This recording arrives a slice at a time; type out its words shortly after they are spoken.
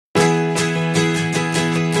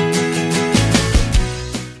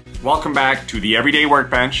Welcome back to the Everyday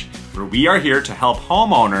Workbench, where we are here to help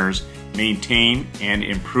homeowners maintain and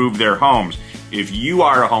improve their homes. If you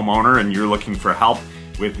are a homeowner and you're looking for help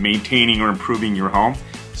with maintaining or improving your home,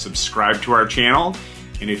 subscribe to our channel.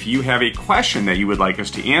 And if you have a question that you would like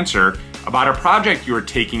us to answer about a project you are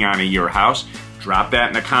taking on at your house, drop that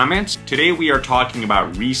in the comments. Today we are talking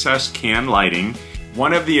about recessed can lighting.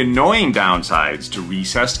 One of the annoying downsides to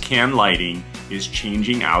recessed can lighting is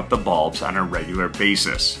changing out the bulbs on a regular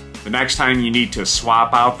basis. The next time you need to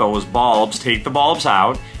swap out those bulbs, take the bulbs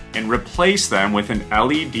out and replace them with an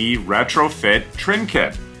LED retrofit trim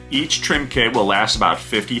kit. Each trim kit will last about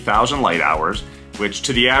 50,000 light hours, which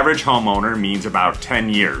to the average homeowner means about 10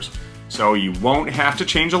 years. So you won't have to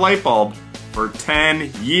change a light bulb for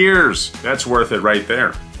 10 years. That's worth it right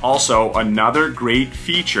there. Also, another great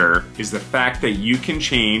feature is the fact that you can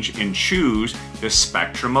change and choose the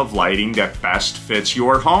spectrum of lighting that best fits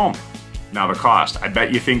your home. Now the cost, I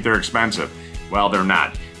bet you think they're expensive. Well, they're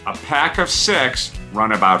not. A pack of 6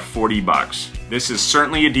 run about 40 bucks. This is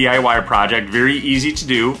certainly a DIY project, very easy to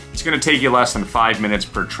do. It's gonna take you less than 5 minutes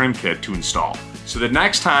per trim kit to install. So the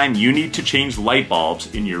next time you need to change light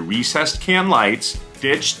bulbs in your recessed can lights,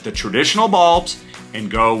 ditch the traditional bulbs and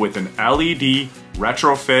go with an LED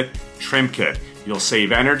retrofit trim kit. You'll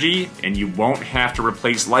save energy and you won't have to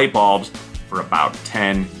replace light bulbs for about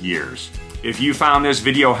 10 years. If you found this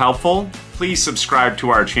video helpful, please subscribe to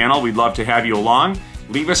our channel. We'd love to have you along.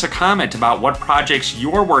 Leave us a comment about what projects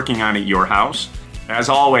you're working on at your house. As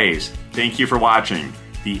always, thank you for watching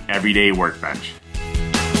the Everyday Workbench.